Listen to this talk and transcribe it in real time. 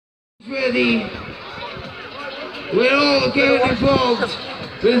worthy. We're all getting involved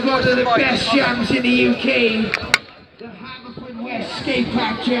with one of the best jams in the UK, the Hammerford West Skate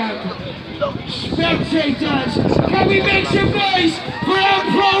Park Jam. Spectators, can we make some noise for our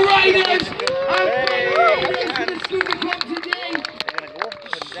pro riders and riders for the Scooter Club today?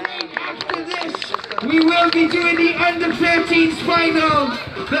 Straight after this, we will be doing the under 13s final,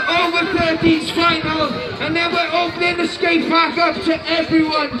 the over 13s final, and then we're opening the skate park up to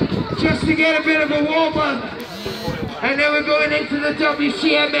everyone just to get a bit of a warm up. And then we're going into the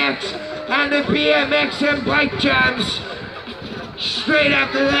WCMX and the BMX and bike jams. Straight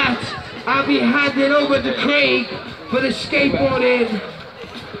after that, I'll be handing over to Craig for the skateboarding.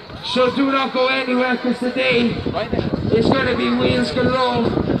 So do not go anywhere, because today it's going to be wheels galore.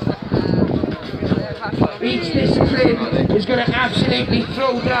 Each discipline is going to absolutely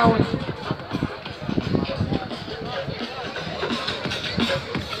throw down.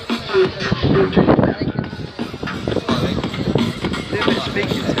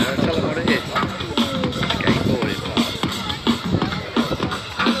 Speaking to her, tell her what it is. Skateboarding.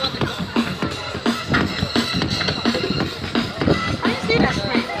 Have you seen that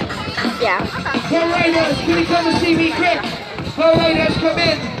street? Yeah. Pro riders, can you come and see me quick? Pro riders, come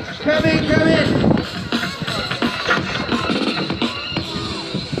in. Come in, come in.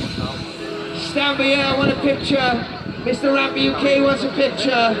 Stand by here, I want a picture. Mr. Rampy UK wants a picture.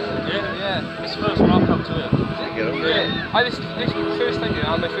 Yeah, it's the first one I've come to it. Yeah, this is the first thing, you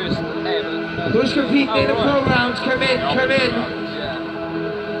know, my first ever. Who's competing in the pro rounds? Come in, come in.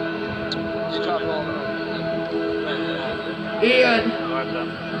 Ian,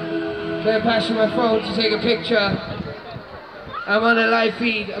 can I pass you my phone to take a picture? I'm on a live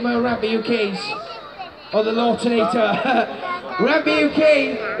feed. I'm on Rampy UK's or the Lawtonator. Rampy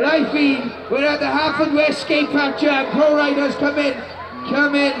UK live feed. We're at the Hammerford West Skate Park Jam. Pro riders, come in,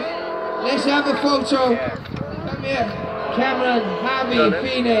 come in. Let's have a photo. Come here, Cameron, Harvey,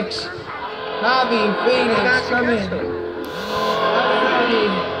 Phoenix. Harvey, Phoenix, come in. Harvey,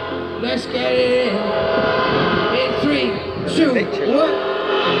 let's get it in. In 3, 2, 1.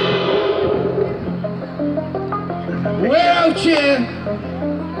 We're out here,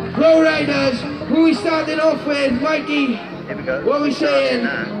 pro riders. Who we starting off with, Mikey? What are we saying?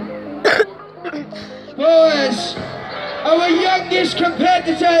 Boas, our youngest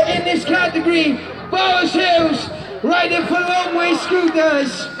competitor in this category, Boas Hills, riding for long way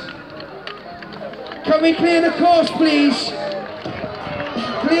scooters. Can we clear the course, please?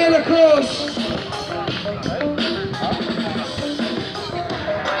 Clear the course.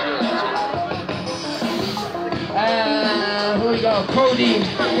 Here we go. Cody,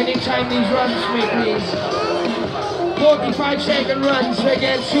 can you time these runs for me, please? 45-second runs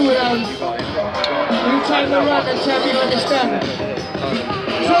against 2 of them. You time the run and tell me you understand.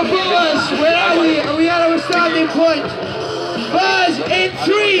 So Boas, where are we? Are we at our starting point? Buzz in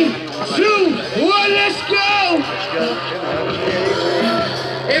 3, 2, 1, let's go!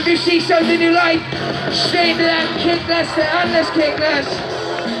 If you see something you like, straight to that kickless to endless kickless.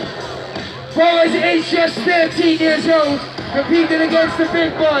 Boas is just 13 years old, competing against the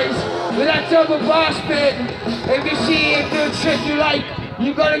big boys with that double bar spin. If you see him doing shit you like,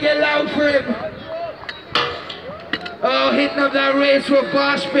 you gotta get loud for him. Oh, hitting up that race with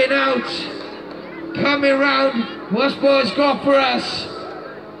bar spin out. Coming round, what's Boas got for us?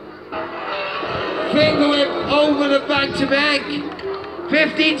 Finger whip over the bank to bank.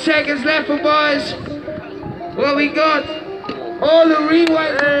 15 seconds left for Boas. What we got? All the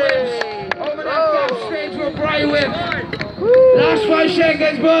rewind whips. Over that gap straight to a bright whip. Last 5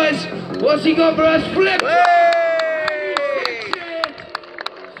 seconds, Boas. What's he got for us? Flip!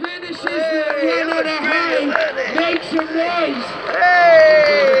 Finishes the run on a high. Make some noise!